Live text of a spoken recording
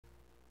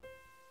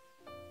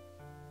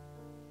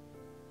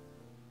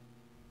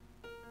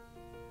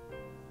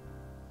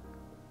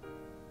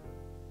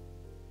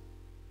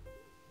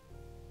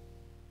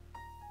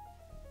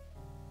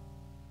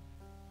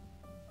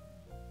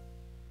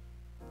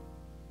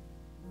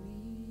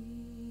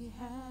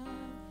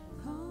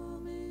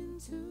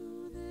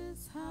into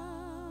this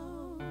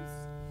house,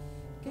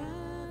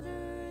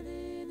 gathered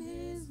in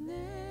his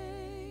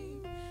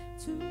name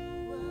to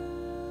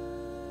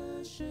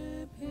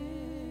worship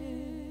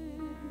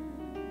him.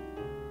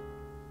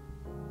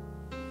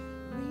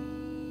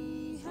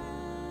 We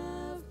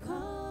have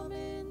come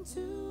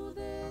into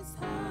this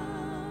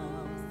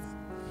house,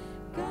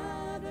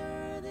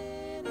 gathered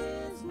in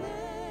his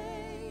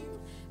name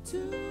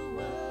to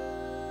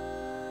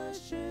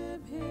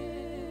worship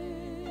him.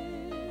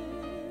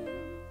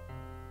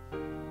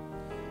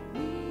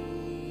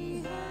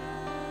 We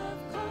have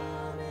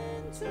come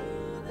into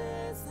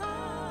this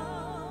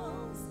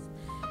house,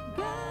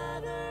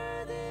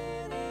 gathered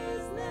in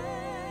his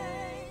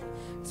name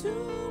to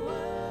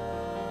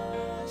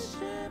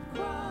worship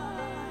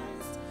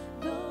Christ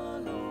the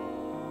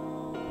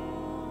Lord.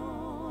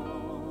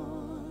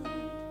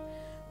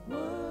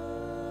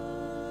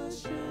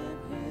 Worship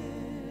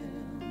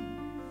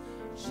him,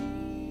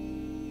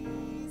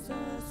 Jesus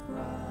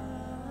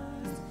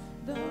Christ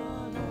the Lord.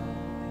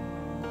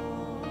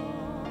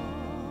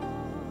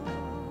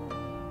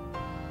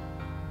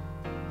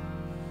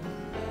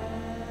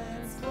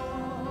 Let's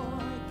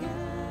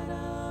forget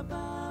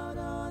about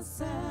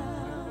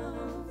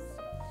ourselves,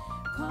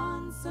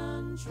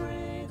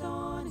 concentrate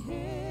on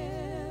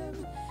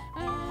him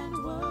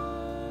and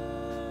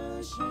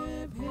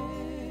worship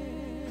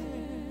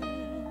him.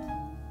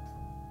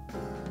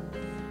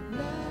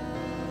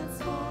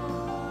 Let's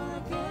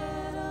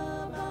forget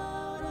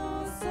about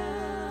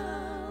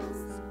ourselves,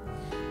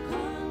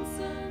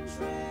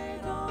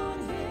 concentrate on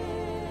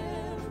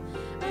him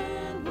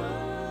and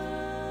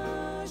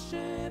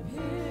worship him.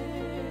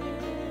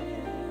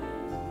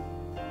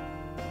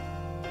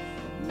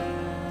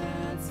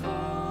 Let's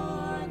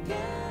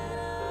forget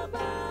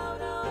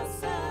about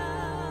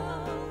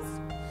ourselves,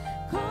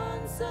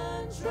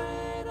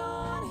 concentrate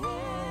on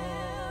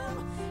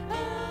him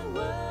and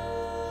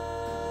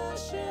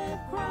worship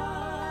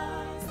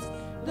Christ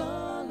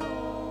the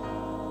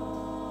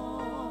Lord.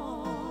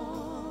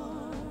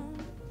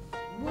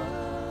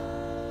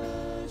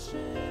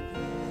 Worship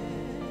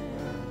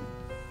him,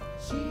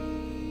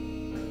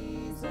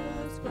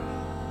 Jesus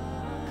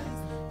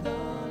Christ the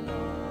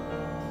Lord.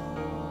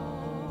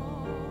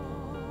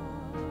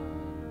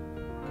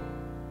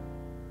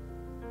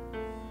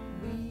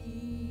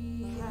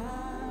 We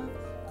have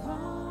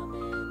come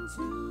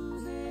into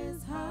his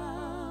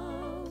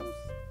house,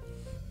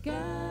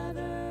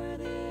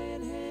 gathered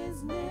in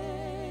his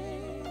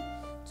name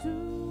to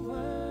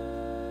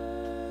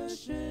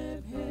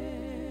worship him.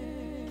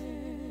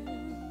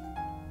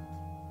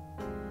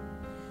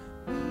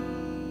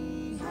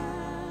 We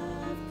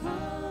have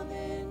come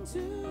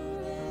into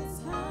this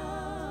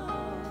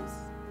house,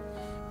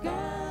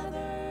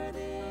 gathered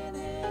in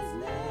his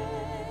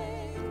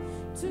name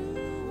to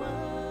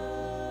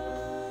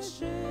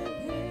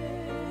worship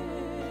him.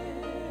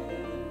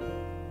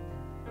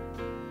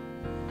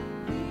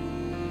 We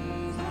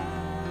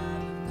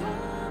have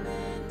come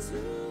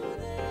into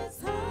this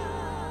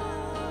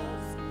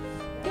house,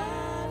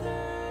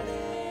 gathered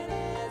in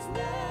his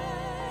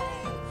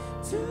name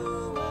to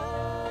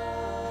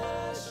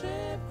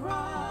worship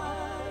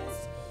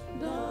Christ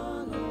the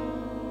Lord.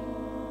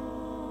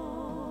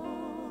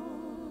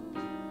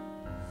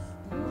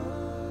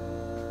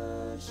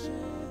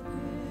 Worship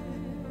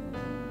him,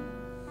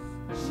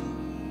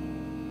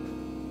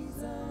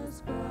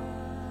 Jesus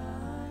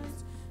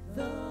Christ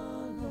the Lord.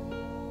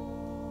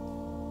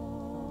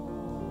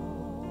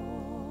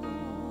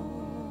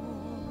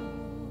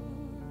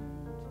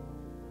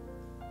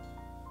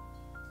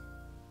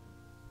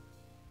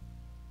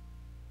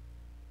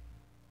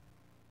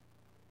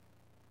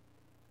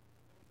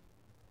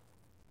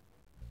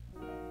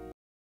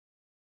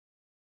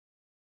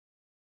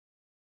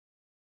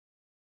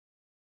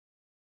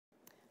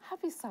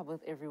 Happy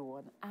Sabbath,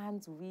 everyone,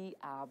 and we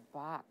are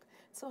back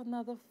to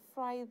another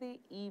Friday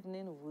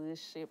evening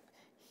worship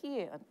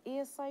here on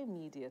ASI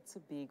Media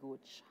Tobago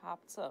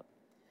chapter.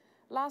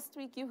 Last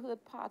week you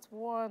heard part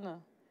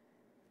 1,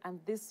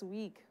 and this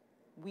week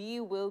we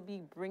will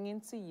be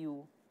bringing to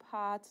you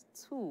part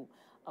 2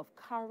 of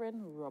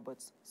Karen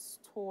Roberts'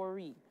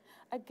 story.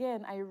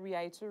 Again, I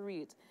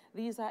reiterate,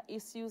 these are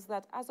issues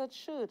that as a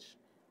church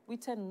we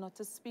tend not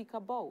to speak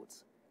about.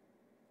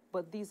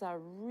 But these are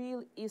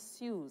real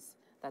issues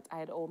that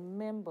either our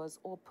members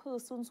or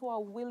persons who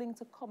are willing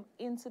to come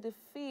into the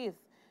faith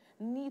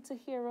need to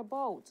hear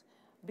about.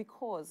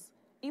 Because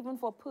even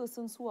for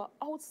persons who are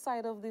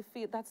outside of the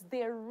faith, that's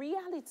their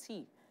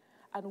reality.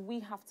 And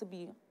we have to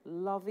be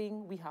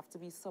loving, we have to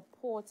be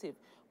supportive.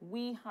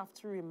 We have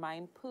to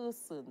remind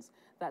persons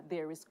that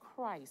there is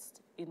Christ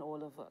in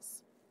all of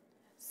us.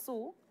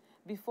 So,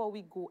 before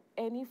we go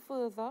any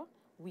further,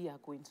 we are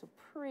going to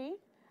pray.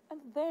 And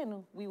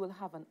then we will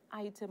have an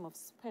item of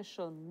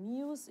special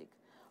music.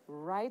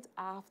 Right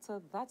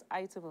after that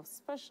item of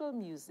special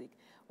music,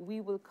 we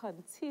will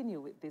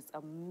continue with this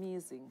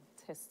amazing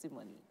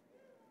testimony.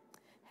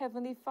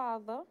 Heavenly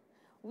Father,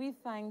 We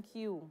thank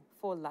you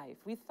for life.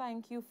 We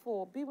thank you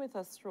for being with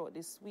us throughout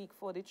this week,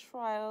 for the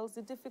trials,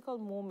 the difficult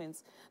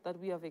moments that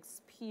we have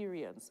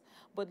experienced.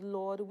 But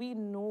Lord, we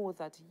know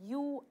that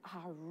you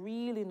are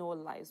real in our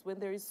lives. When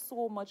there is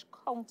so much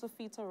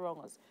counterfeit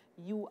around us,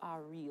 you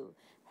are real.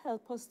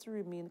 Help us to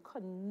remain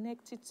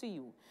connected to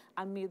you.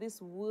 And may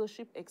this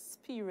worship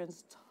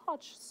experience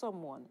touch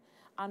someone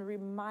and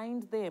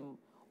remind them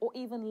or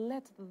even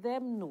let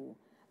them know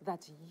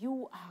that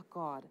you are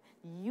God,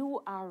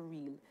 you are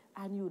real,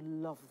 and you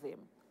love them.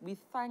 We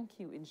thank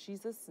you in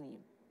Jesus'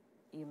 name.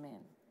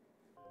 Amen.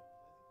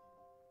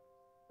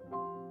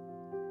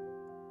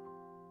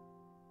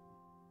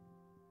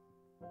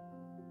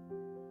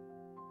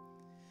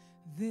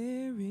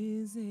 There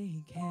is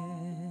a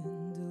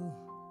candle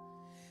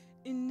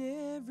in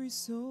every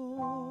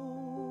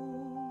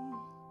soul,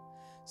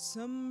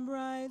 some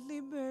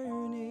brightly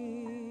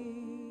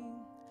burning,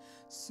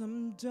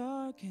 some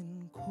dark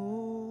and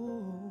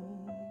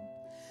cold.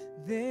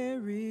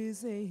 There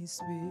is a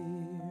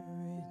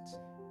spirit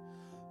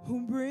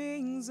who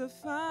brings a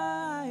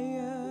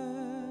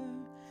fire,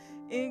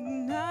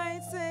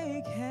 ignites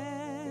a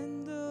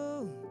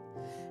candle,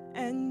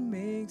 and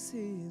makes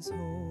his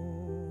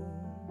home.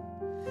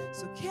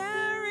 So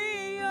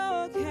carry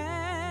your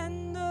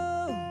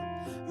candle,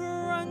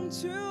 run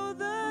to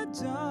the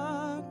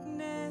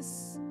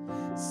darkness,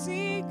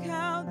 seek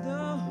out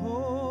the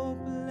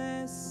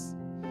hopeless,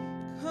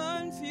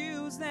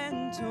 confused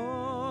and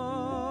torn.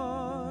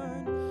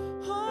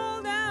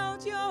 Hold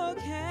out your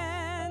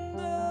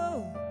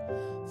candle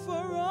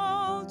for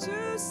all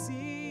to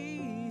see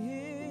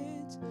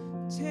it.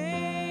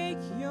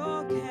 Take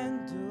your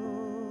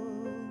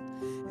candle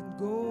and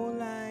go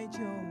light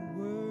your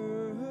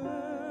world.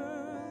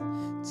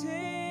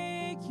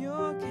 Take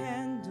your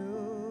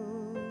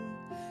candle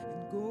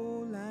and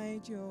go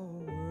light your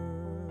world.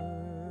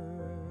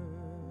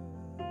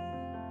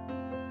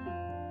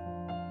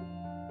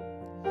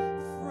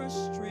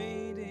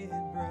 Frustrated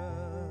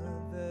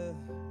brother,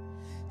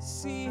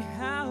 see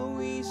how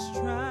he's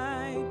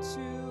tried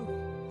to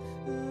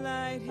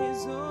light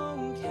his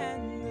own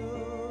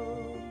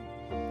candle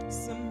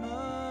some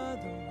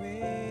other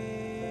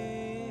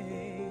way.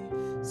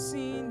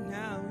 See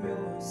now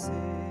your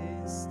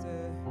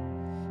sister,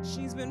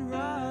 she's been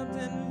robbed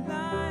and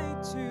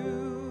lied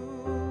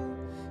to,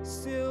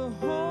 still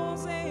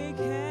holds a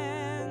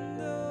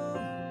candle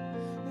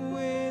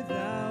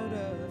without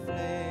a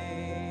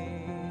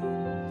flame.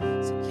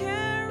 So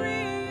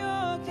carry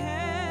your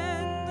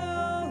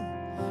candle,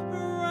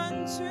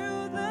 run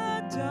to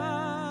the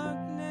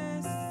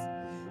darkness,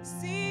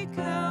 seek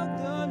out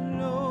the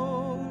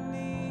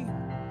lonely,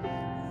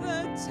 the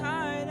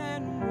tired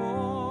and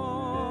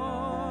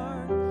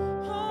worn.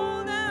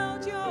 Hold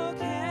out your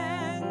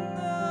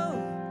candle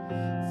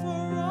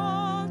for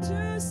all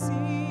to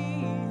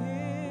see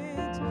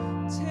it.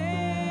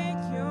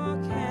 Take your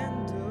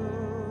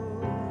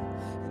candle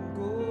and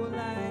go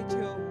light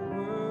your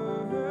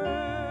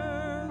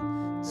world.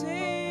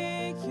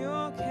 Take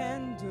your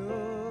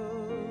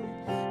candle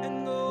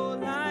and go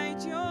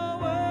light your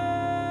world.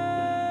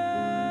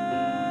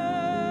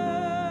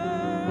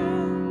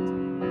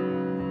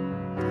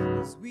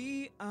 'Cause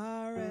we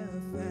are a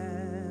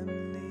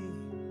family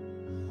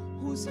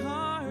whose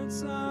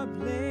hearts are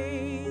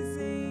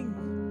blazing.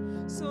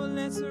 So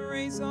let's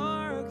raise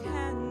our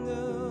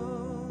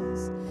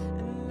candles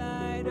and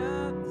light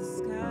up the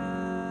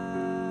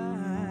sky.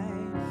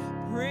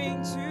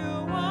 Praying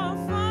to our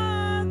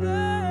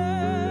Father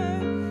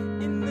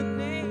in the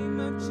name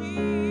of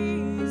Jesus.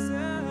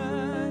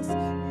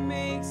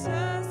 Makes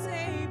us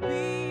a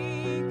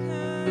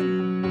beacon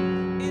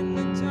in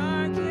the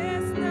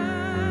darkest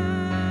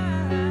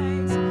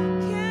nights.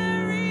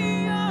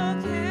 Carry your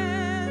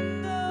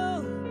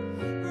candle,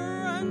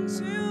 run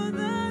to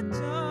the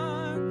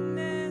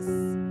darkness,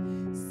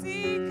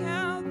 seek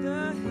out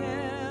the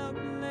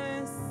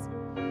helpless,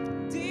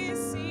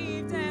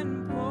 deceived and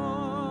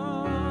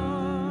poor.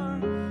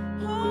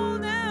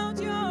 Hold out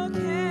your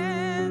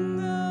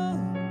candle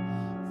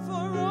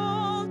for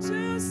all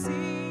to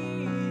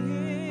see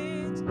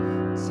it.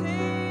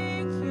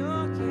 Take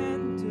your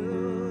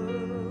candle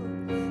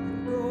and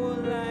go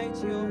light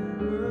your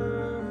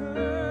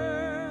world.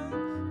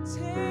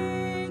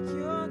 Take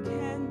your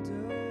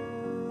candle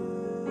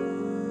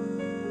and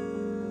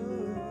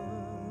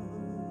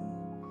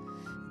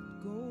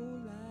go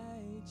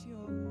light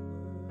your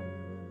world.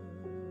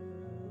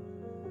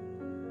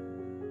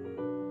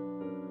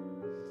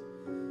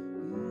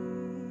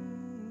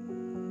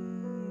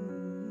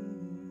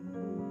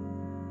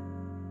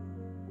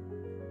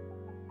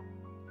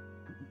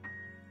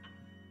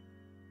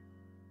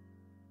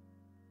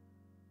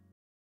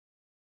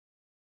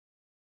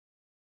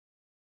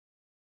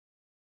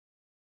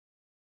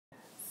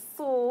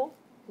 So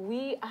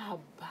we are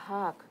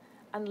back.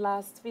 And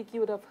last week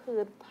you would have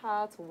heard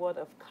part one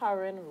of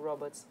Karen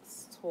Roberts'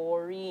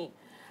 story.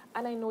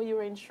 And I know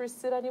you're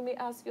interested and you may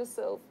ask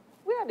yourself,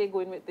 where are they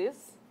going with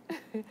this?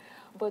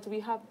 But we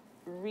have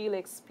real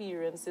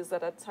experiences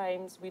that at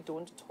times we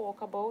don't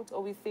talk about,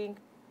 or we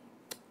think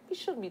we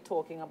shouldn't be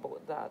talking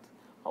about that.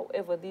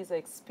 However, these are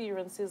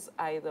experiences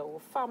either our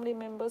family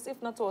members,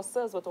 if not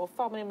ourselves, but our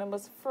family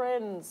members,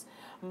 friends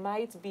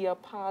might be a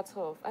part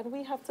of. And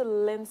we have to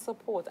lend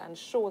support and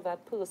show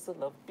that person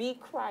love. Be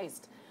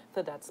Christ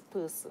to that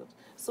person.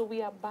 So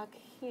we are back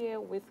here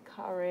with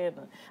Karen.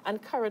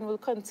 And Karen will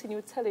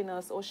continue telling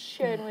us or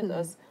sharing with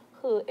us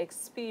her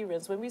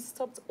experience. When we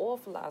stopped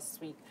off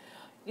last week,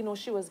 you know,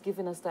 she was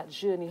giving us that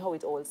journey, how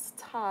it all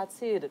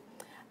started,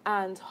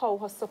 and how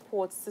her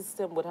support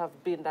system would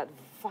have been that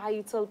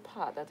vital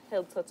part that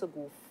helped her to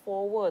go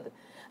forward,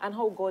 and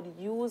how God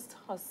used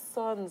her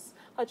sons,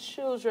 her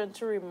children,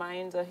 to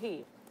remind her,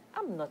 hey,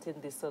 I'm not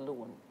in this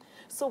alone.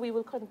 So we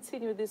will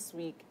continue this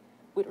week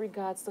with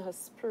regards to her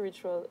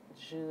spiritual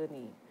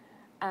journey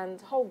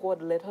and how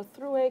God led her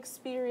through her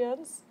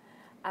experience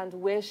and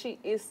where she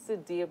is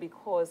today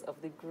because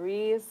of the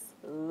grace,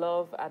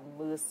 love, and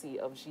mercy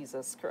of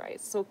Jesus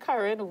Christ. So,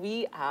 Karen,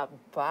 we are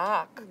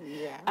back.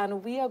 Yeah.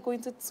 And we are going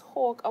to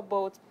talk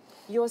about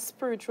your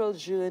spiritual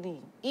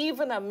journey,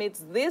 even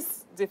amidst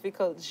this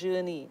difficult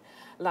journey.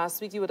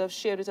 Last week, you would have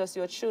shared with us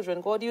your children.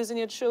 God using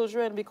your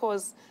children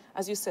because,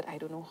 as you said, I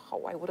don't know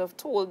how I would have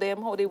told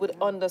them, how they would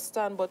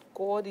understand, but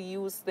God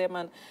used them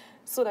and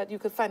so that you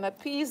could find that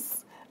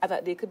peace and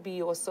that they could be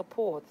your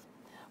support.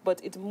 But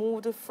it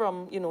moved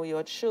from, you know,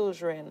 your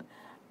children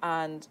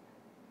and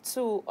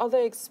to other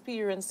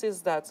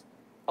experiences that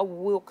are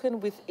woken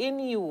within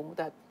you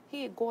that,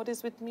 hey, God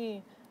is with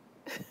me.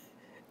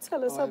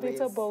 Tell us a bit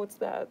about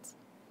that.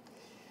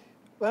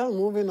 Well,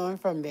 moving on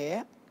from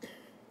there,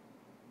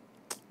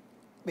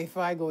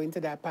 before I go into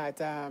that part,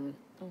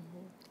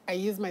 I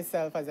use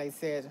myself, as I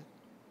said,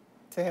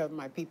 to help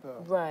my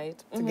people. Right.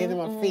 To give them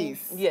a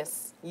face.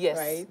 Yes, yes,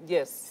 right?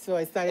 yes. So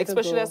I started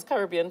especially to go, as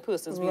Caribbean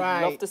persons, we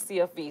love to see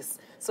a face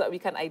so that we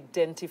can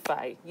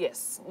identify.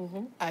 Yes.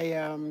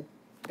 I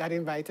got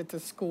invited to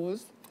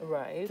schools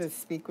Right. to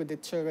speak with the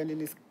children in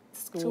the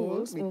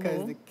schools Schools,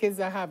 because the kids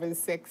are having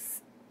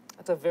sex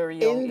At a very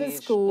young in the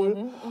age.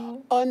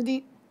 school on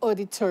the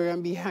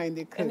auditorium behind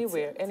the curtain.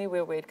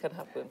 Anywhere where it can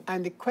happen.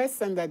 And the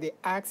question that they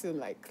asked them,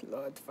 like,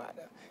 Lord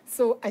Father.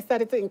 So I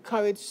started to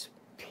encourage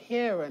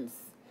parents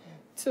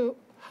to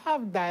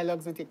have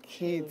dialogues with your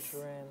kids.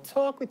 Children.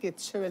 Talk with your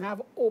children.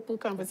 Have open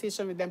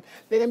conversation with them.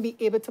 Let them be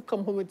able to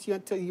come home with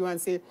you and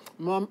say,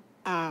 Mom,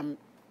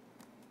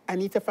 I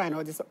need to find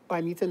out this, or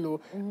I need to know.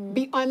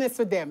 Be honest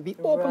with them. Be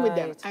open with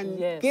them. Right, And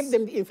yes. give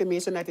them the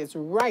information that is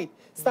right.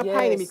 Stop Yes.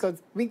 hiding,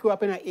 because we grew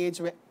up in an age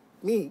where,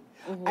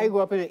 I grew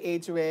up in an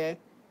age where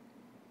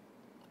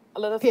A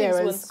lot of things weren't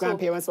parents, so-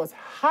 grandparents was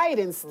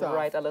hiding stuff.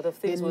 Right, a lot of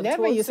things They weren't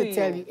never told used to to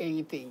tell you. you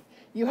anything.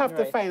 You have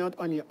to Right. find out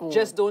on your own.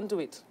 Just don't do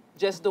it.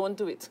 Just don't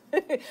do it.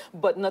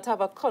 But not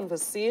have a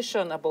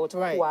conversation about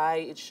Right. why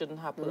it shouldn't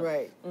happen.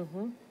 Right.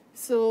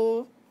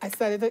 So I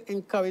started to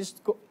encourage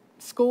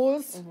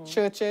schools,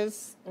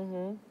 churches.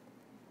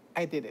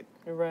 I did it.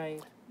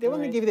 Right. They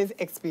want to right. give you this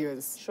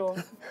experience. Sure.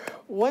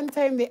 One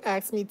time they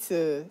asked me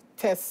to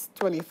test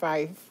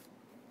 25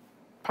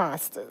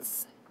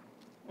 pastors.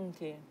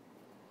 Okay.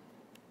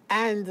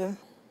 And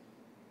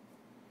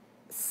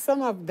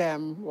some of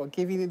them were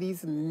giving you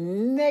these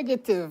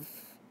negative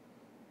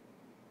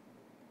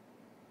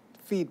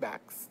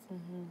feedbacks.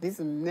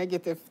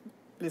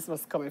 This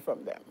was coming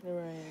from them.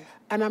 Right.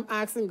 And I'm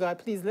asking God,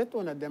 please let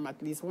one of them, at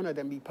least one of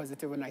them, be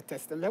positive when I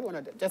test them. Let one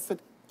of them, just for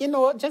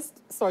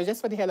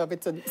the hell of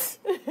it,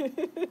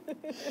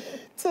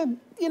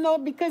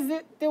 because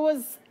there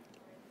was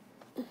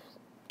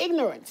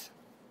ignorance.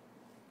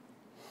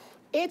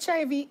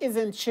 HIV is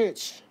in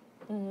church.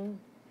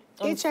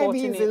 HIV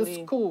is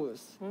in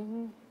schools.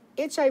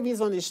 HIV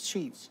is on the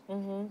streets.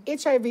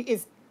 HIV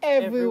is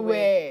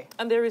everywhere.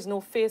 And there is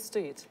no face to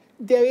it.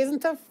 There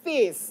isn't a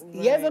face.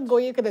 Right. Years ago,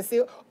 you could have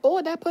said,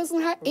 oh, that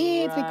person had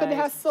AIDS. We could Right.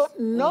 have so.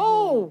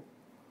 No.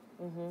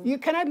 You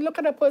cannot look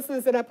at a person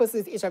and say that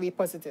person is HIV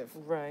positive.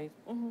 Right.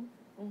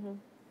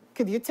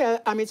 Could you tell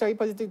I'm HIV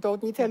positive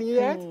without me telling you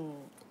that?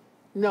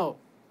 No.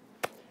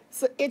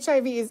 So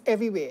HIV is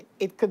everywhere.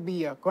 It could be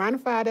your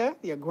grandfather,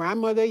 your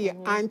grandmother, your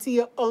auntie,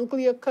 your uncle,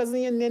 your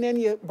cousin, your nene,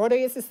 your brother,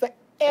 your sister,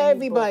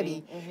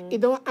 everybody. It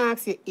don't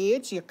ask your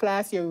age, your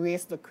class, your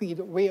race, the creed,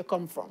 where you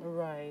come from.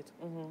 Right.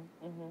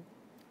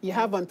 You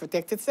have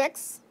unprotected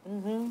sex,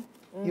 you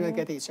will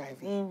get HIV.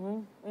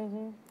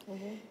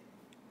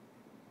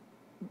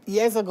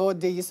 Years ago,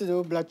 they used to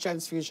do blood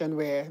transfusion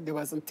where they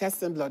wasn't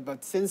testing blood,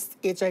 but since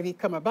HIV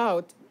come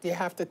about, they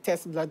have to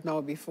test blood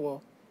now before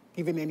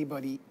giving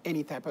anybody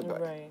any type of blood.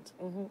 Right.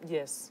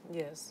 Yes.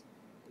 Yes.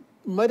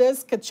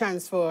 Mothers could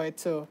transfer it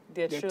to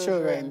Their their children.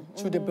 children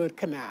through the birth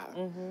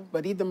canal.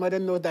 But if the mother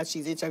knows that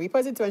she's HIV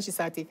positive and she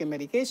starts taking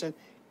medication,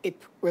 it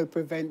will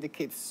prevent the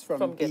kids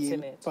from getting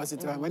being it.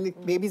 positive. And when the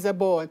babies are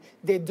born,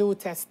 they do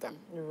test them,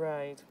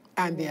 Right.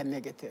 and they are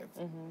negative.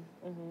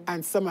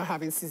 And some are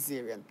having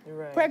cesarean.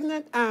 Right.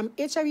 Pregnant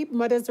HIV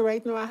mothers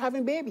right now are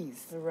having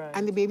babies, Right.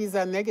 and the babies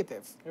are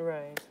negative.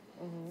 Right.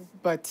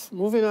 But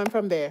moving on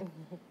from there,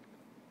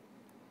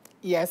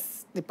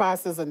 yes, the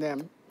pastors and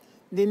them,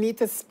 they need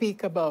to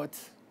speak about,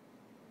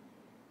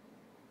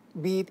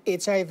 be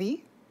it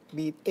HIV,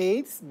 be it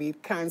AIDS, be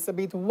it cancer,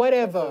 be it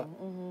whatever,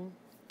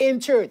 in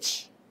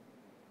church.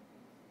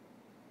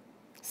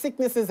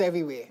 Sickness is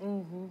everywhere.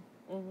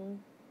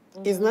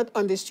 It's not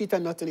on the street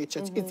and not in the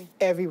church. It's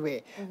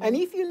everywhere. And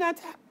if you're not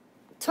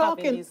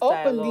talking these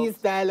open these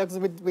dialogues.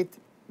 dialogues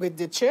with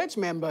the church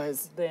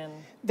members,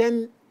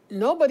 Then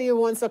nobody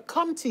wants to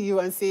come to you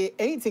and say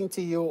anything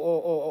to you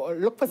or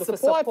look for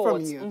support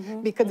from you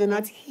because they're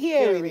not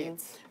hearing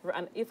it.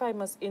 And if I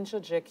must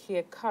interject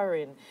here,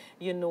 Karen,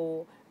 you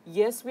know,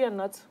 yes, we are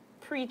not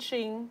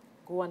preaching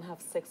go and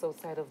have sex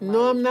outside of marriage.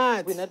 No, I'm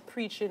not. We're not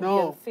preaching No.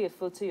 be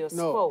unfaithful to your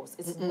spouse.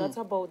 It's not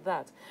about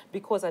that.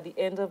 Because at the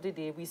end of the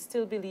day, we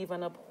still believe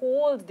and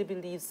uphold the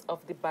beliefs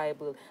of the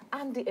Bible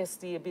and the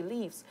SDA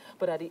beliefs.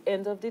 But at the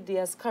end of the day,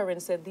 as Karen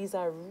said, these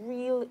are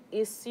real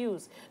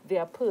issues. They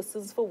are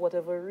persons for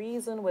whatever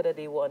reason, whether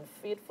they were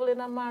unfaithful in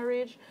a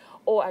marriage,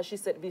 or as she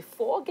said,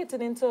 before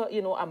getting into,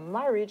 you know, a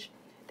marriage,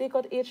 they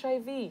got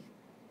HIV,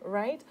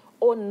 right?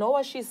 Or now,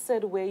 as she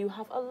said, where you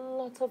have a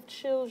lot of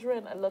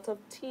children, a lot of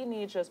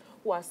teenagers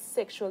who are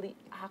sexually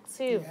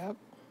active, Yep.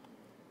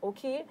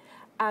 okay?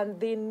 And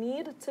they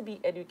need to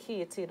be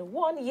educated.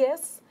 One,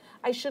 yes,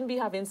 I shouldn't be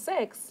having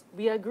sex.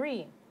 We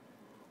agree.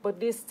 But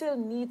they still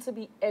need to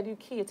be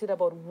educated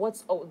about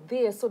what's out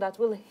there so that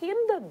will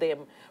hinder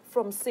them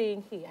from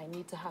saying, hey, I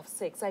need to have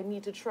sex. I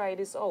need to try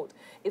this out.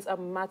 It's a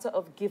matter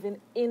of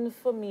giving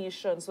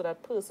information so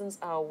that persons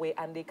are aware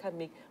and they can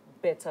make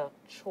better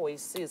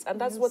choices.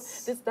 And that's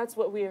that's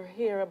what we're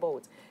here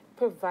about,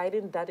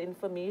 providing that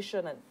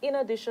information. And in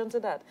addition to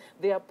that,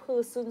 there are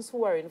persons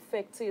who are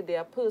infected, there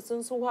are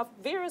persons who have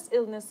various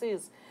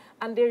illnesses,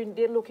 and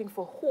they're looking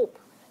for hope.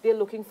 They're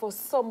looking for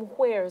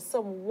somewhere,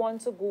 someone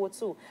to go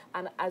to.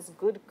 And as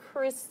good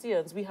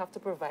Christians, we have to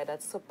provide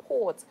that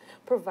support,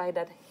 provide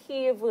that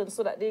haven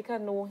so that they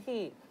can know,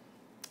 hey,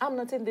 I'm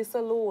not in this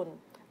alone.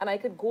 And I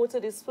could go to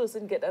this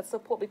person, get that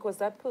support, because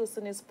that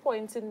person is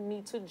pointing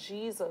me to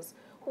Jesus,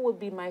 who will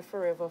be my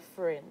forever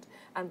friend.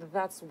 And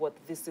that's what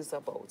this is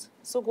about.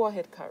 So go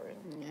ahead, Karen.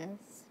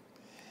 Yes.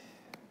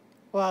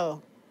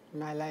 Well,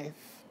 my life.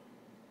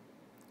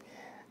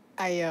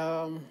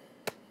 I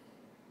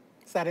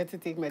started to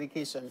take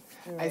medication.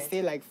 I Right.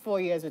 stayed like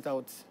 4 years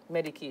without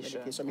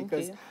Medication.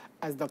 because, Okay.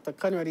 as Dr.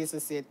 Conrad used to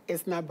say,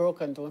 it's not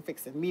broken, don't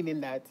fix it.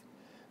 Meaning that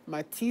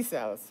my T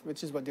cells,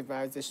 which is what the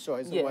virus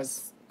destroys, Yes.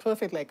 was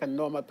perfect like a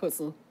normal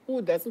person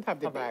who doesn't have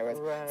the Have it, virus.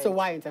 right. So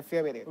why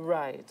interfere with it?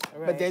 Right,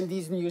 right. But then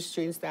these new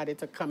strains started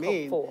to come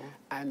in, form.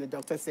 and the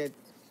doctor said,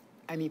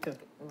 I need to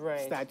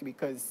Right. start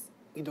because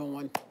we don't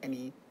want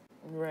any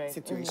right.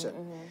 situation.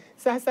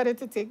 So I started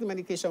to take the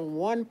medication,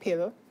 one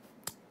pill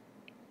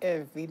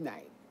every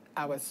night.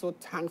 I was so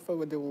thankful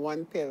with the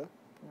one pill,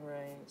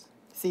 Right.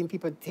 seeing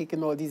people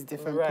taking all these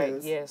different Right,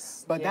 pills.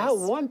 yes, But yes. that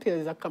one pill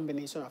is a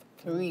combination of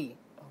three.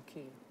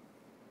 Okay.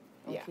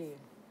 Yeah. Okay.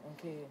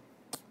 Okay.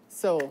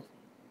 So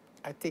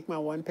I take my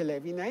one pill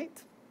every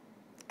night,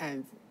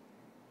 and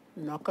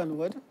knock on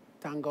wood,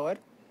 thank God,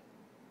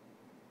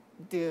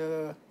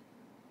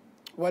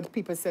 what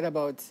people said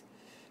about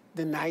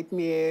the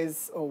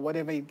nightmares or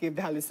whatever it gave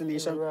the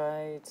hallucination,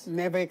 Right.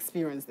 never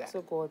experienced that.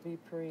 So God be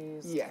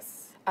praised.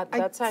 Yes. At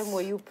that time,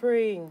 were you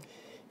praying?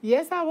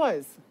 Yes, I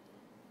was.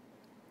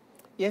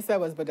 Yes, I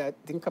was, but I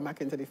didn't come back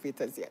into the faith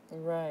as yet.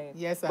 Right.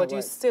 Yes, I But you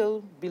was.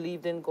 still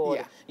believed in God.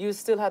 Yeah. You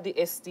still had the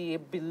SDA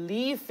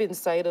belief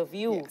inside of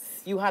you.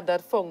 Yes. You had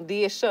that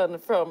foundation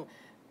from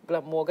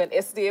Glamorgan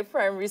SDA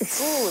Primary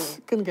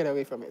School. Couldn't get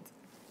away from it.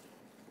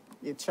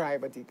 You try,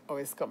 but you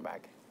always come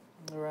back.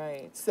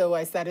 Right. So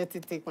I started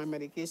to take my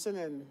medication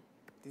and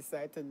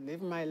decided to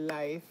live my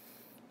life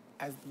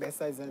as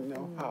best as I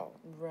know how.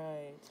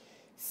 Right.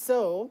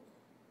 So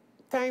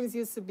times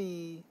used to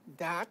be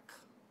dark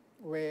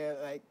where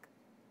like,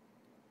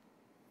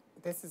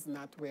 this is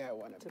not where I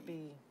want To to be.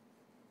 be.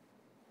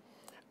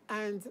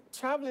 And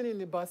traveling in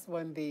the bus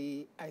one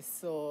day, I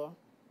saw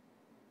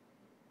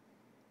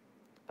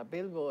a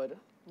billboard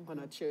on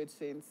a church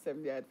saying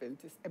Seventh-day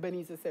Adventist,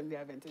 Ebenezer Seventh-day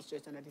Adventist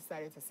Church, and I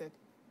decided to say,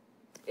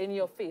 In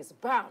your face.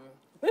 Bam.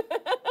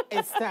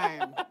 it's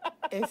time.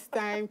 It's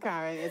time,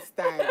 Karen. It's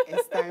time.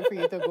 It's time for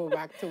you to go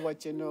back to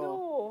what you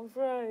know.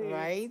 No, right.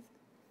 Right?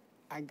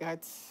 I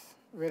got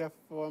rid of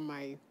all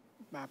my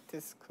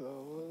Baptist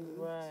clothes.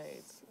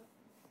 Right.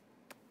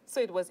 So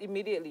it was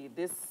immediately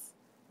this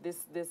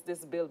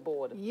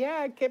billboard. Yeah,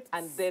 I kept.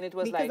 And then it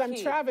was because like, I'm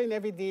hey. traveling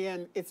every day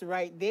and it's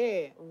right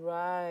there.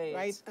 Right.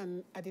 Right?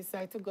 And I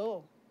decided to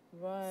go.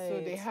 Right.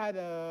 So they had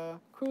a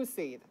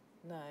crusade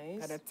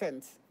Nice. at a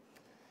tent.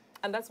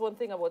 And that's one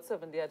thing about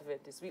Seventh-day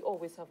Adventists. We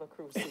always have a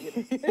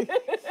crusade.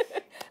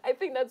 I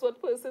think that's what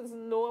persons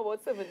know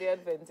about Seventh-day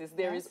Adventists.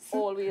 There is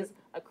always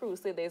a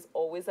crusade. There's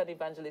always an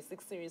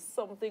evangelistic series,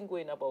 something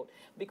going about.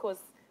 Because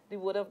the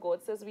Word of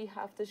God says we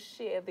have to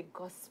share the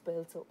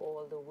gospel to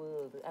all the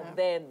world. And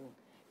then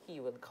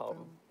He will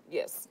come.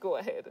 Yes, go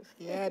ahead.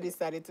 Yeah, I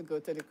decided to go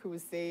to the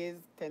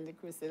crusades, attend the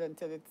crusade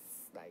until it's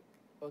like,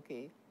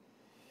 okay,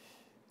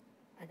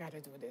 I got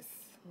to do this.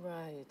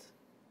 Right.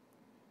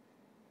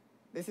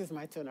 This is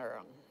my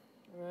turnaround.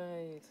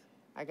 Right.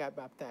 I got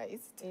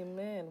baptized.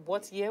 Amen.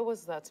 What year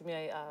was that,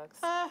 may I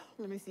ask?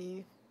 Let me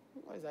see.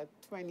 What was that?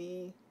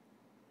 2019?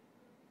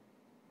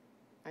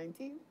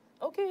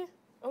 Okay.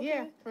 Okay.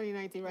 Yeah,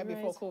 2019, right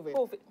before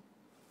COVID.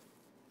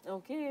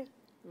 Okay.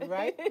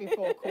 Right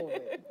before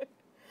COVID.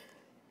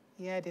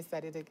 Yeah, I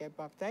decided to get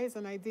baptized,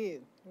 and I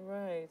did.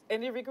 Right.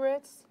 Any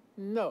regrets?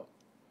 No.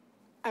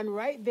 And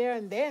right there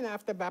and then,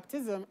 after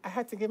baptism, I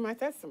had to give my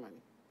testimony.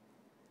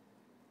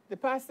 The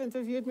pastor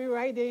interviewed me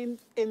right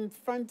in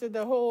front of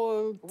the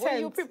whole tent. Were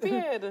you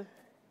prepared?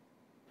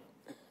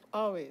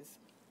 Always.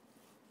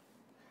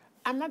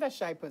 I'm not a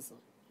shy person.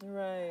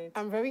 Right.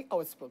 I'm very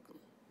outspoken.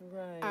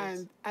 Right.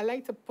 And I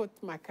like to put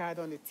my card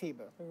on the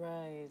table.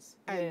 Right.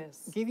 And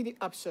yes. give you the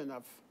option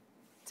of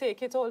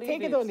take it or leave it.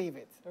 Take it or leave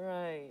it.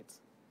 Right.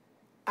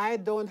 I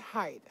don't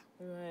hide.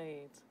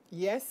 Right.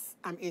 Yes,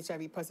 I'm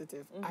HIV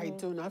positive. I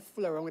do not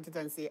fool around with it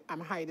and say, I'm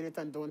hiding it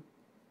and don't.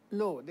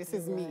 No, this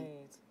is me.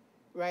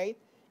 Right?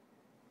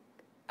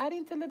 I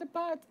didn't tell her the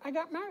part. I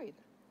got married.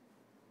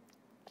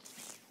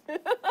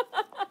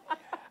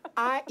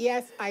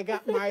 Yes, I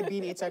got married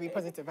being HIV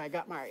positive. I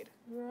got married.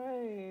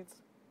 Right.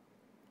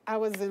 I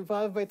was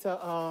involved with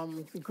a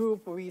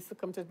group where we used to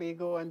come to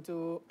Tobago and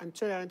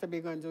Trinidad and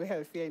Tobago and do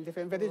health fair in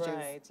different villages.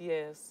 Right,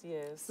 yes,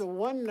 yes. So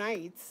one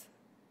night,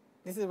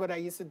 this is what I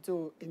used to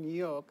do in New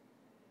York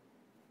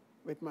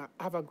with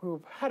had a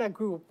group.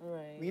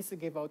 Right. We used to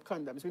give out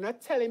condoms. We're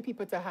not telling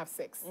people to have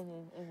sex.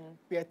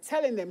 We are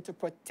telling them to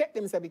protect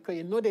themselves because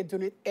you know they're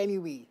doing it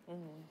anyway.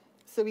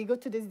 So we go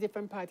to these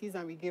different parties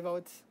and we give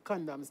out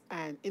condoms.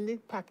 And in the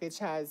package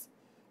has,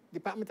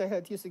 Department of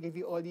Health used to give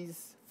you all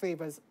these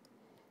favors.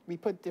 We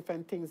put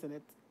different things in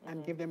it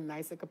and give them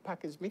nice like a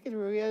package. Make it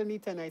real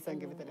neat and nice and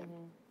give it to them.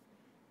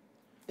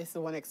 This is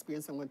one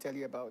experience I'm going to tell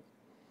you about.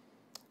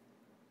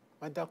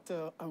 My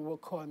doctor at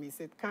work called me. He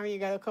said, Karen, you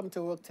got to come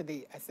to work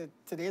today. I said,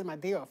 today is my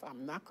day off.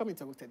 I'm not coming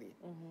to work today.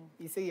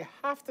 He said, you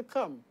have to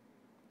come.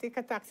 Take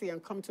a taxi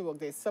and come to work.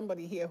 There's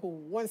somebody here who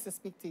wants to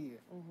speak to you.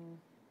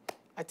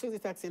 I took the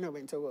taxi and I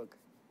went to work.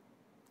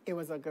 It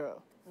was a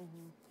girl.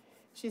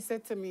 She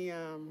said to me,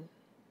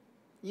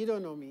 you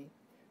don't know me,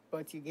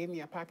 but you gave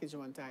me a package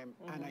one time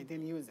and I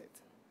didn't use it.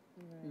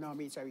 Now I'm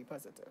HIV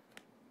positive.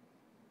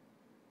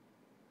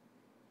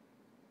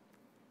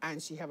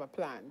 And she have a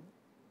plan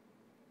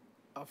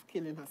of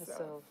killing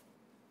herself.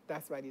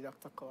 That's why the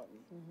doctor called me.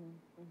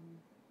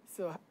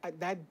 So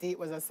that date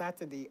was a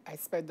Saturday. I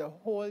spent the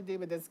whole day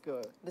with this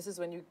girl. This is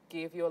when you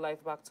gave your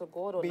life back to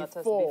God, or not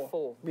as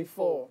before?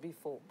 Before.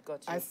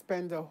 Got you. I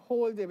spent the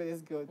whole day with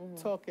this girl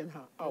talking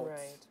her out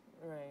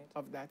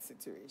of that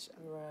situation.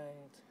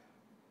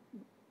 Right.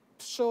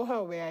 Show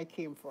her where I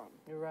came from.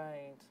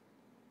 Right.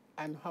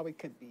 And how it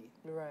could be.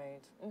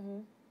 Right.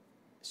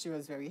 She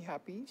was very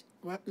happy.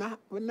 Well,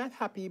 not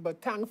happy,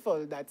 but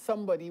thankful that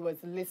somebody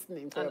was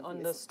listening to her. And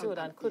understood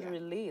and could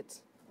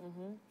relate.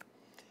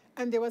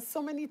 And there were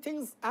so many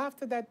things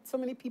after that, so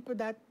many people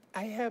that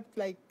I helped,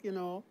 like, you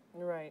know.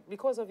 Right,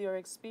 because of your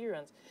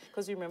experience.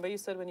 Because you remember you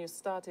said when you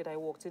started, I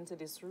walked into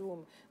this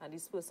room and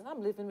this person,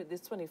 I'm living with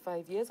this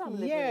 25 years, I'm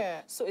living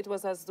with. So it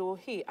was as though,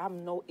 hey,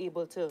 I'm now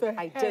able to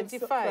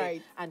identify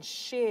and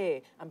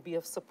share and be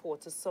of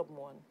support to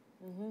someone.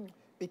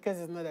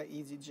 Because it's not an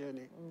easy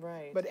journey.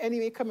 Right. But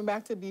anyway, coming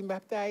back to being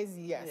baptized,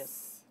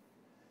 yes.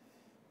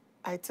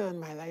 I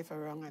turned my life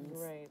around. And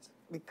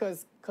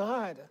because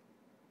God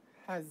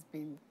has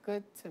been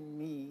good to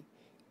me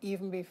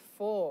even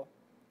before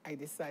I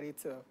decided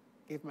to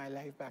give my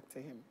life back to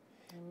him.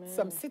 Amen.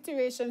 Some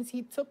situations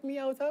he took me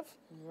out of.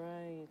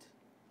 Right.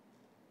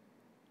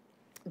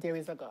 There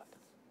is a God.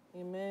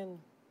 Amen.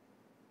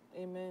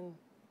 Amen.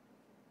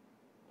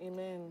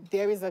 Amen.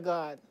 There is a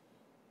God.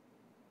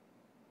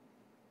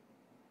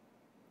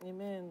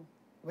 Amen.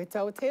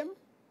 Without him,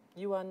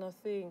 you are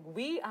nothing.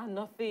 We are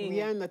nothing. We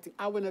are nothing.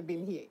 I wouldn't have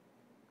been here.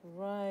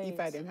 Right. If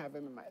I didn't have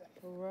him in my life.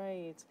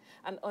 Right.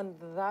 And on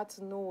that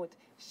note,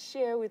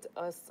 share with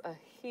us a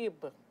hymn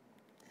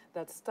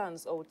that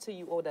stands out to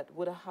you or that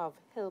would have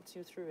helped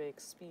you through your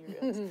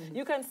experience.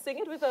 You can sing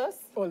it with us.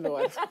 Oh,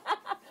 Lord.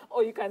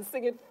 Or you can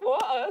sing it for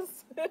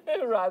us,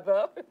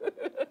 rather.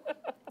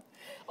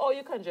 Or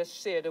you can just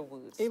share the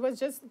words. It was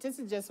this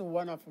is just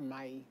one of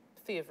my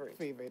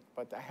favorite,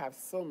 but I have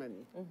so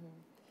many.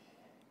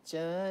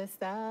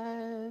 Just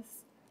as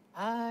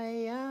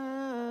I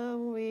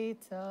am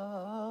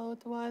without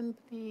one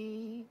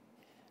plea,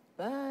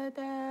 but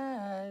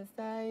as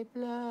thy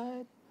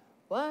blood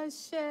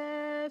was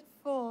shed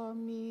for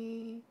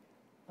me,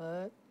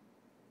 but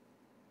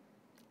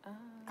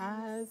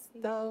as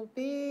thou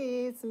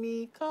bids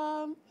me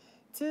come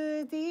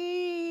to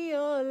thee,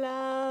 O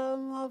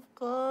Lamb of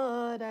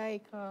God, I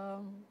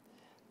come.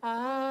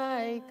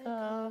 I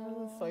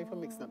come. Sorry for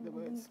mixing up the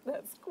words.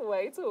 That's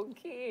quite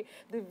okay.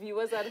 The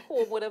viewers at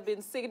home would have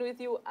been singing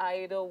with you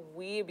either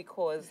way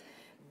because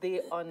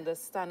they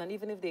understand. And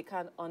even if they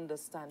can't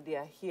understand, they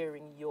are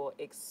hearing your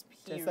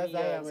experience. Just as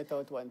I am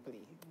without one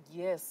plea.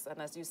 Yes, and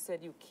as you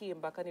said, you came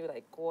back and you were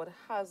like, God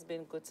has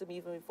been good to me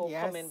even before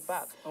Yes. coming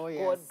back. Oh,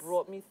 yes. God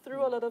brought me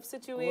through a lot of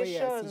situations.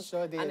 Oh, yes, he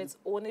sure did. And it's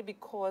only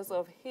because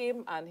of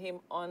him and him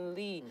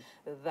only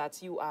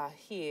that you are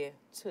here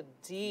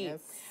today.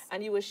 Yes.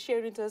 And you were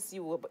sharing with us,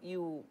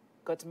 you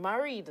got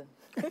married.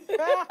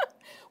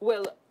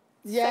 Well,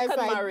 Yes,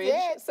 second I marriage.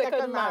 did.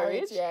 Second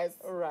marriage. Yes.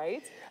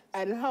 Right.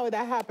 And how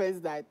that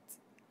happens that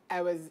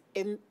I was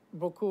in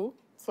Boku,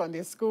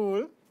 Sunday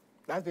school.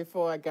 That's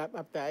before I got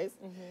baptized.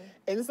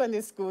 In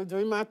Sunday school,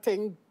 doing my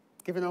thing,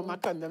 giving out my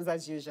condoms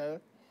as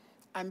usual.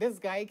 And this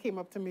guy came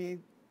up to me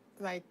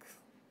like,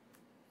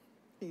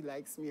 he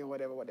likes me or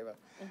whatever, whatever.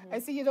 I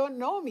said, you don't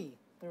know me.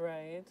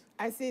 Right.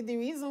 I said, the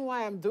reason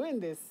why I'm doing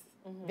this,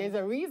 there's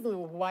a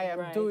reason why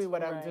I'm doing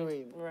what I'm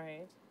doing.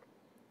 Right.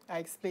 I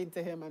explained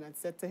to him and I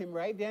said to him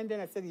right there and then,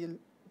 I said,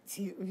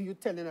 you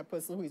telling a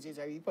person who is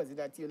HIV positive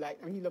that you like,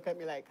 and he looked at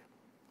me like,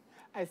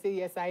 I said,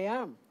 yes, I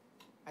am.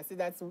 I said,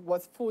 that's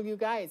what's fool you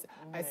guys.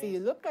 I said,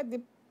 you look at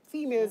the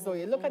females or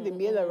you look at the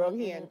male around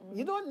here and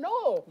you don't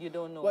know. You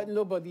don't know. What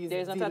nobody is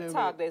There's not dealing a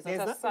tag, with. there's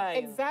not a sign.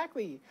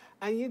 Exactly.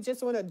 And you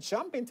just want to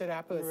jump into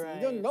that person.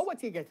 You don't know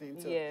what you're getting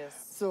into. Yes.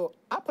 So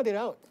I put it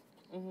out.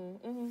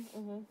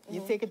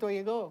 You take it or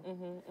you go.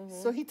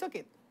 So he took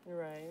it.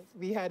 Right.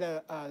 We had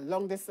a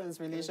long distance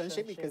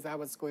relationship because I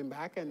was going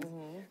back and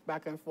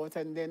back and forth,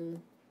 and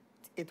then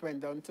it went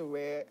down to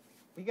where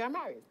we got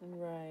married.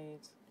 Right.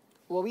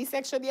 Were we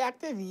sexually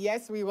active?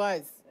 Yes, we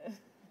was.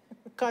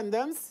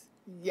 Condoms?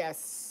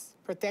 Yes.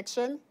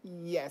 Protection?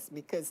 Yes,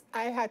 because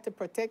I had to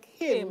protect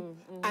him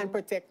and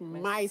protect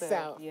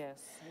myself. Yes.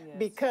 Yes.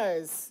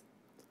 Because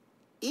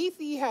if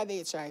he had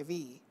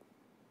HIV,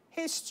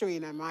 his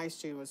strain and my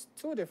strain was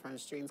two different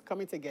strains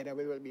coming together.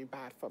 It would be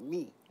bad for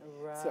me.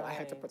 Right. So I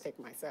had to protect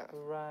myself.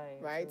 Right.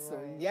 Right? So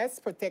yes,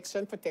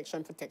 protection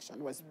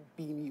was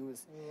being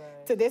used.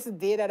 Right. To this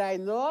day that I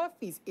know of,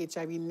 he's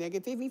HIV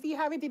negative. If he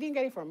have it, he didn't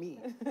get it from me.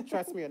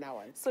 Trust me on that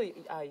one. So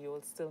are you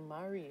all still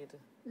married?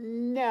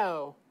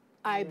 No.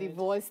 I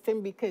divorced him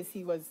because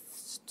he was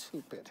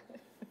stupid.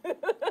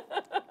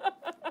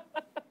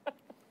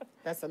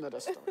 That's another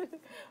story.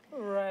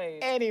 Right.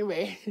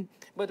 Anyway.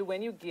 But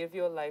when you gave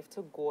your life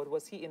to God,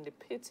 was he in the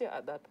picture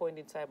at that point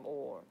in time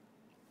or?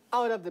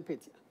 Out of the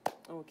picture.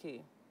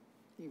 Okay.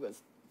 He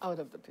was out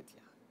of the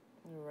picture.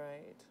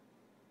 Right.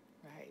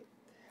 Right.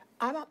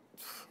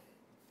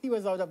 He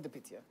was out of the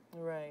picture.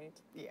 Right.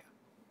 Yeah.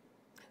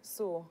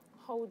 So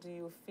how do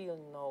you feel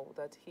now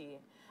that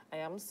I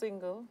am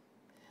single,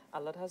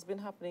 a lot has been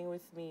happening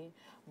with me,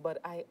 but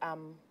I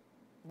am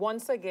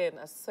once again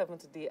a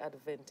Seventh-day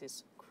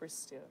Adventist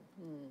Christian?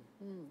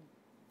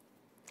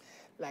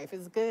 Life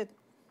is good.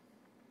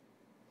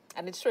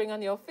 And it's showing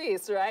on your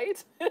face,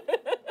 right?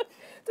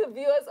 To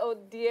viewers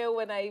out there,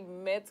 when I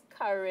met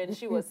Karen,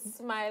 she was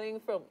smiling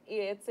from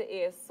ear to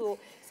ear. So,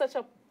 such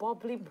a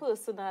bubbly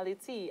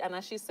personality. And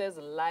as she says,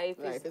 life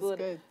is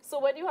good. So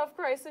when you have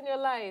Christ in your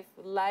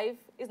life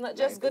is not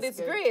just good,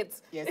 it's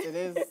great. Yes, it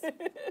is.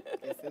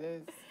 Yes, it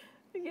is.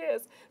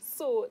 Yes.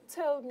 So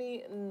tell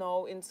me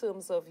now, in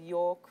terms of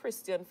your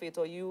Christian faith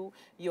or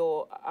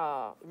your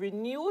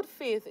renewed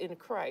faith in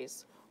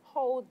Christ,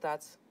 how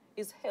that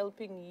is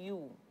helping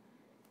you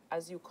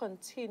as you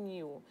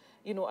continue,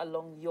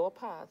 along your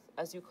path,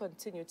 as you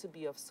continue to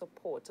be of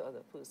support to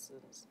other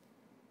persons.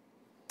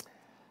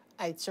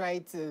 I try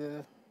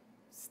to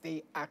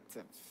stay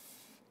active.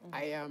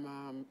 I am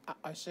an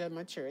usher at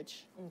my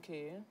church.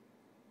 Okay.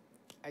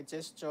 I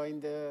just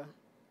joined the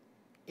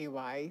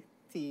AY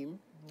team.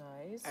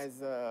 Nice.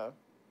 As a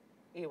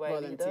AY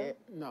volunteer. leader?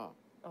 No.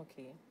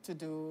 Okay. To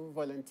do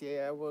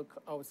volunteer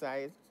work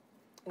outside.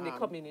 In the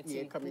community.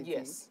 Yeah, community.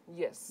 Yes.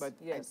 Yes. But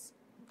yes.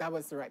 That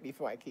was right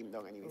before I came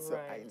down anyway, so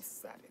I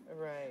started.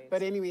 Right.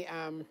 But anyway,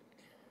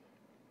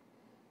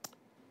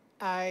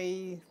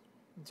 I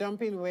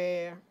jump in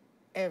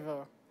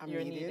wherever I'm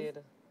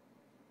needed.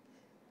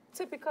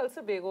 Typical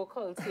Tobago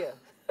culture.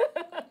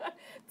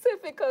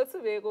 Typical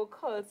Tobago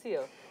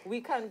culture.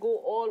 We can go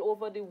all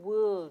over the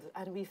world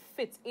and we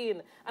fit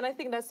in. And I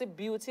think that's the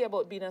beauty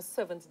about being a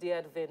Seventh-day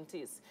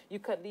Adventist. You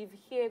can live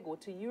here, go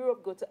to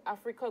Europe, go to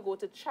Africa, go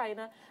to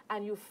China,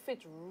 and you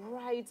fit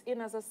right in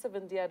as a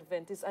Seventh-day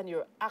Adventist and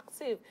you're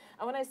active.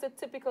 And when I say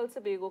typical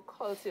Tobago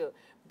culture,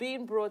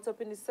 being brought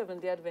up in the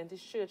Seventh-day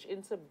Adventist church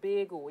in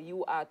Tobago,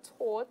 you are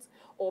taught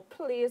or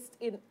placed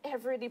in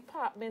every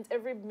department,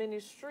 every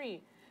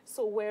ministry.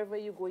 So wherever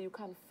you go, you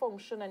can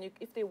function. And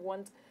if they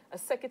want a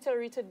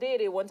secretary today,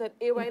 they want an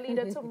AY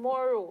leader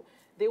tomorrow,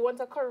 they want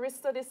a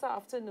chorister this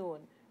afternoon,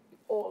 you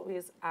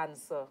always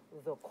answer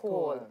the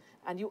call.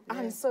 And you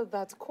answer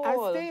that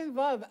call. I stay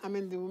involved. I'm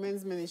in the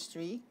women's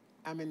ministry.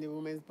 I'm in the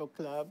women's book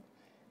club.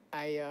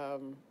 I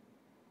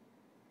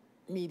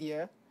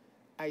media.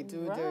 I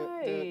do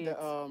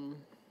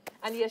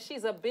and yes,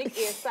 she's a big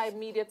ASI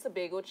Media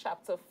Tobago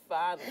chapter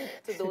fan,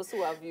 to those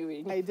who are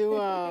viewing. I do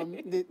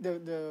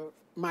the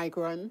mic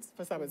runs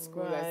for Sabbath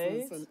school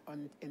lessons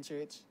in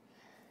church.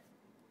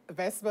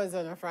 Vespers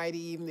on a Friday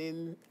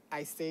evening,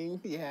 I sing.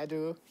 Yeah, I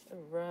do.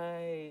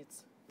 Right.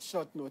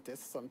 Short notice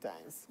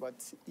sometimes, but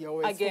you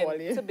always Again, fall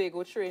in.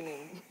 Tobago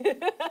training.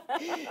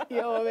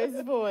 You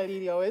always fall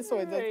in. You always fall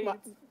in. Right.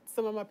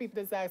 Some of my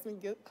people just ask me,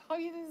 how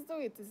you just do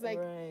it? It's like,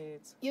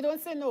 Right. you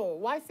don't say no.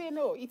 Why say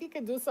no? If you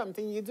can do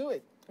something, you do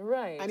it.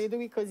 Right. And you do it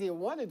because you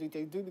want to do it.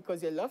 You do it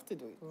because you love to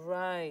do it.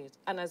 Right.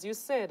 And as you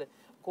said,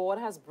 God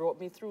has brought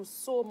me through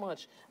so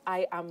much.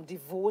 I am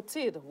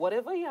devoted.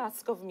 Whatever you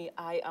ask of me,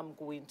 I am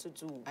going to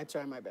do. I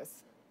try my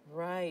best.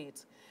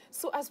 Right.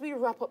 So as we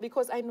wrap up,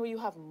 because I know you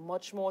have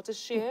much more to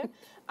share,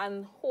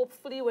 and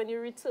hopefully when you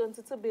return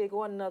to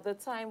Tobago another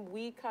time,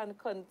 we can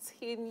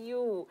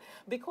continue.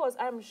 Because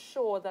I'm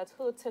sure that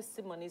her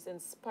testimony is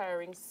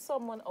inspiring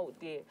someone out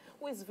there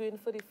who is viewing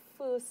for the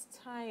first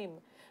time.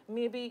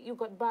 Maybe you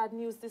got bad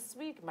news this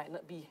week. Might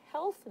not be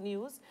health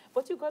news,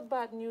 but you got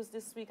bad news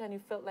this week and you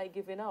felt like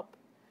giving up.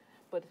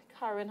 But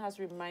Karen has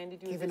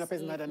reminded you Giving up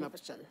this is not an evening,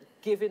 option.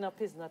 Giving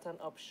up is not an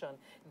option.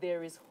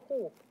 There is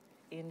hope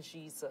in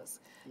Jesus.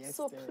 Yes,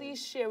 so there please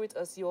is. share with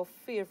us your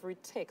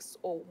favorite text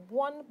or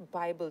one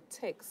Bible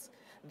text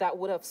that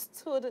would have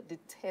stood the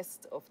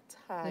test of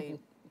time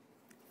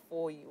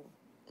for you.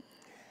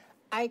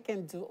 I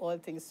can do all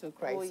things through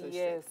Christ. Oh, who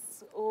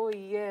yes. Oh,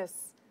 yes.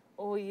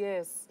 Oh,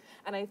 yes.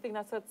 And I think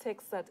that's a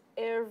text that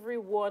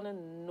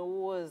everyone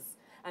knows.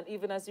 And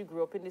even as you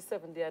grew up in the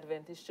Seventh-day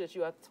Adventist Church,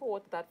 you are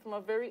taught that from a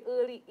very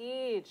early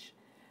age.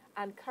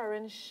 And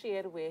Karen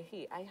shared where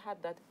I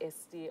had that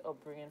SDA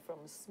upbringing from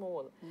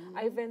small.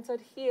 I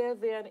ventured here,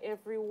 there, and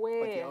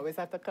everywhere. But you always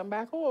have to come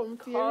back home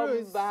to your Come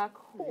roots. back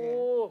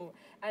home.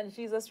 And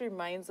Jesus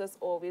reminds us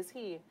always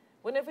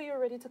whenever you're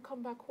ready to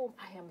come back home,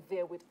 I am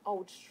there with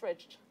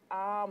outstretched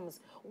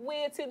arms,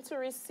 waiting to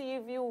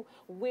receive you,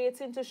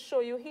 waiting to show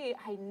you,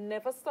 I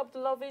never stopped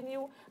loving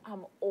you.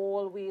 I'm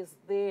always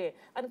there.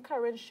 And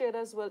Karen shared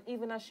as well,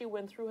 even as she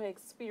went through her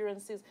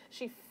experiences,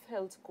 she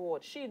felt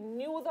God. She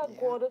knew that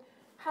God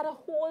had a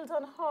hold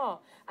on her.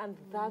 And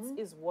that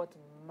is what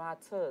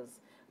matters.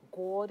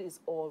 God is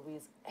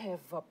always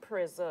ever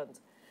present.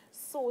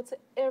 So to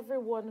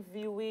everyone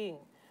viewing,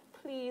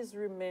 please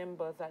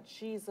remember that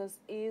Jesus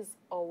is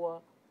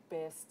our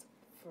best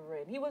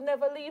friend. He will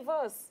never leave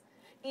us.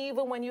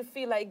 Even when you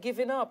feel like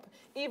giving up,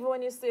 even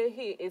when you say,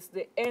 it's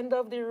the end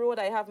of the road,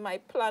 I have my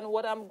plan,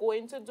 what I'm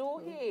going to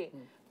do,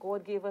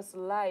 God gave us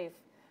life.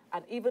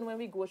 And even when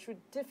we go through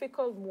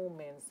difficult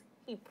moments,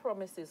 He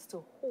promises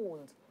to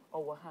hold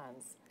our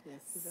hands.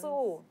 Yes, He does.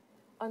 So,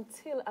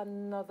 until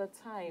another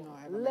time, No,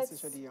 I have a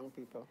message for the young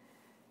people.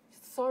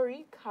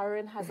 Sorry,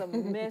 Karen has a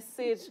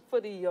message for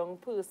the young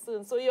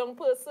person. So young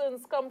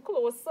persons, come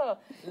closer.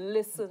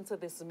 Listen to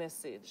this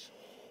message.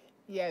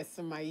 Yes,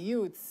 my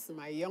youths,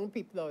 my young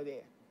people out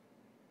there.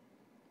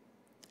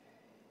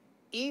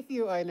 If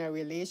you are in a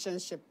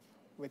relationship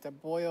with a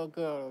boy or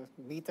girl,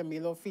 be it a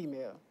male or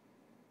female,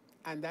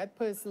 and that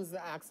person's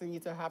asking you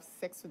to have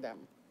sex with them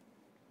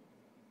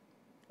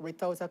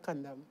without a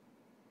condom,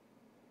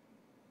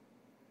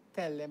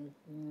 tell them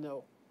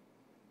no.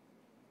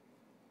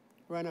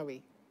 Run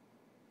away.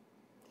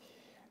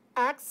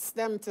 Ask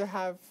them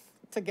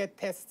to get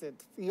tested.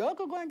 You all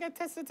could go and get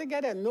tested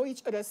together, know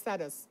each other's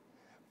status.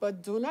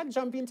 But do not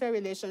jump into a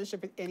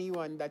relationship with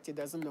anyone that you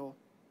doesn't know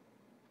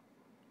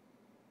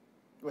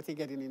what you're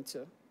getting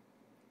into.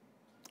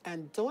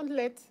 And don't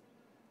let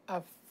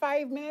a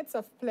 5 minutes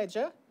of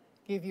pleasure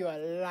give you a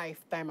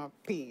lifetime of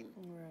pain.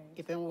 Right.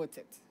 It ain't worth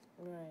it.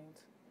 Right.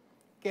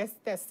 Get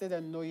tested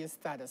and know your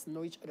status,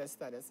 know each other's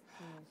status.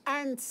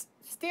 And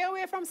stay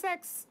away from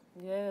sex.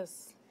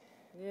 Yes.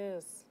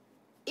 Yes.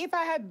 If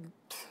I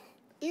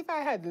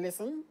had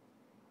listened,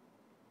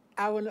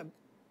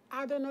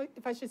 I don't know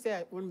if I should say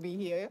I wouldn't be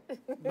here,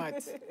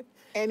 but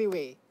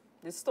anyway.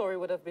 The story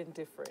would have been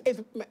different.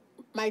 It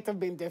might have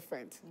been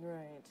different.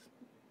 Right.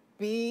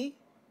 Be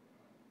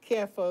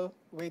careful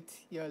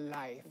with your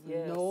life.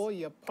 Yes. Know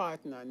your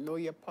partner. Know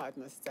your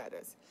partner's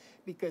status.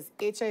 Because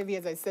HIV,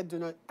 as I said, do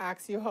not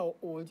ask you how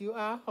old you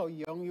are, how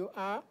young you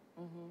are.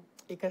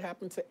 It could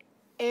happen to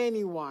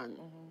anyone.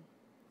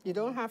 You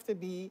don't have to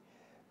be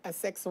a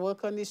sex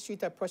worker on the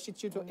street, a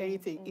prostitute or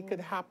anything. It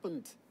could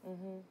happen.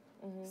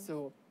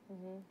 So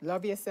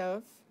love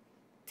yourself,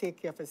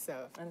 take care of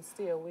yourself. And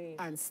stay away.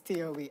 And stay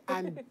away.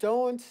 And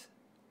don't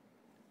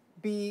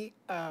be,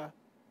 to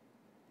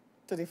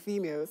the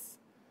females,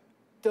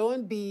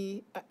 don't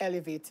be an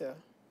elevator.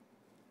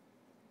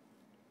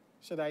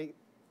 Should I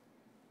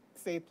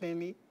say it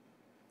plainly?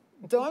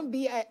 Don't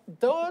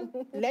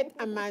let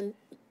a man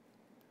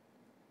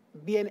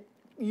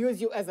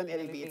use you as an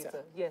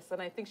elevator. Yes,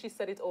 and I think she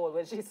said it all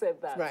when she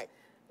said that. Right.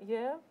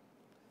 Yeah?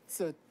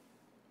 So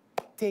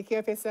take care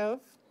of yourself.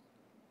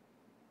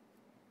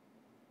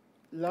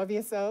 Love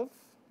yourself.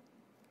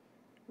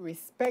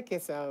 Respect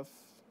yourself.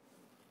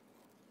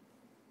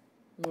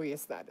 Know your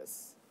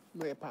status.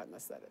 Know your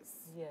partner's status.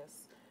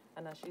 Yes.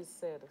 And as she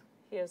said,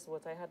 here's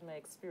what I had my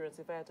experience.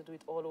 If I had to do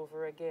it all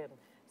over again,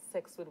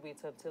 sex would wait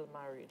until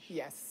marriage.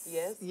 Yes.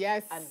 Yes?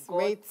 Yes. And God,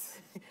 wait.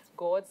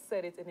 God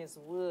said it in His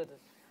word.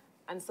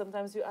 And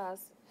sometimes you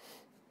ask,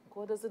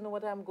 God doesn't know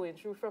what I'm going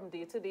through from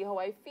day to day, how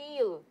I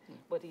feel.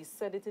 But he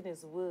said it in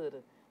his word.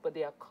 But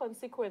there are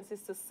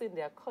consequences to sin.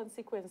 There are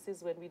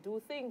consequences when we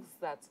do things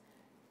that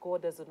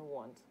God doesn't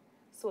want.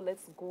 So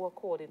let's go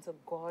according to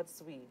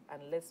God's way.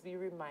 And let's be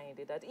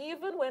reminded that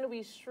even when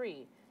we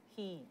stray,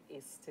 he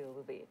is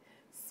still there.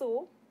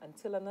 So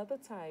until another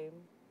time,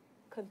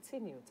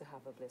 continue to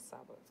have a blessed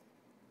Sabbath.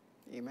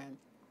 Amen.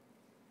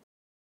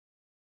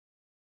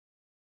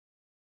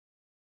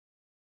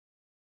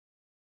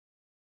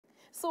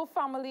 So,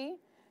 family,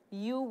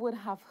 you would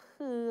have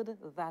heard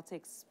that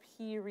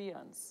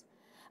experience.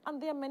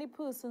 And there are many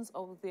persons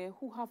out there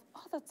who have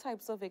other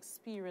types of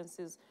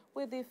experiences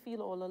where they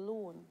feel all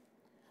alone.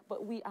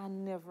 But we are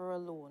never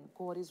alone.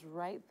 God is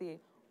right there,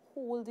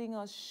 holding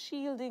us,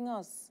 shielding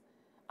us,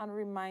 and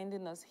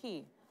reminding us,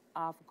 hey,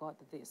 I've got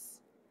this.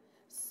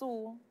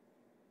 So,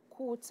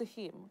 go to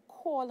him,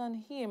 call on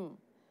him,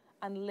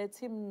 and let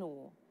him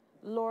know,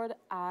 Lord,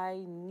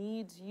 I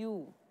need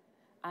you.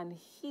 And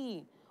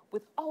he,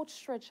 with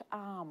outstretched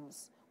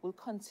arms, will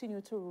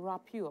continue to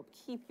wrap you up,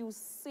 keep you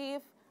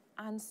safe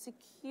and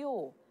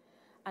secure,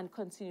 and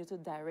continue to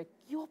direct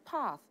your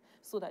path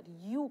so that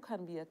you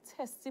can be a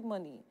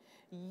testimony.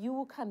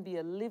 You can be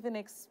a living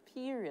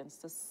experience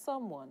to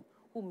someone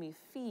who may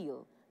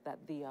feel that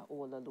they are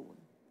all alone.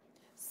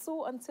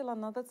 So until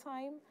another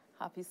time,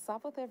 happy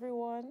Sabbath,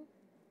 everyone.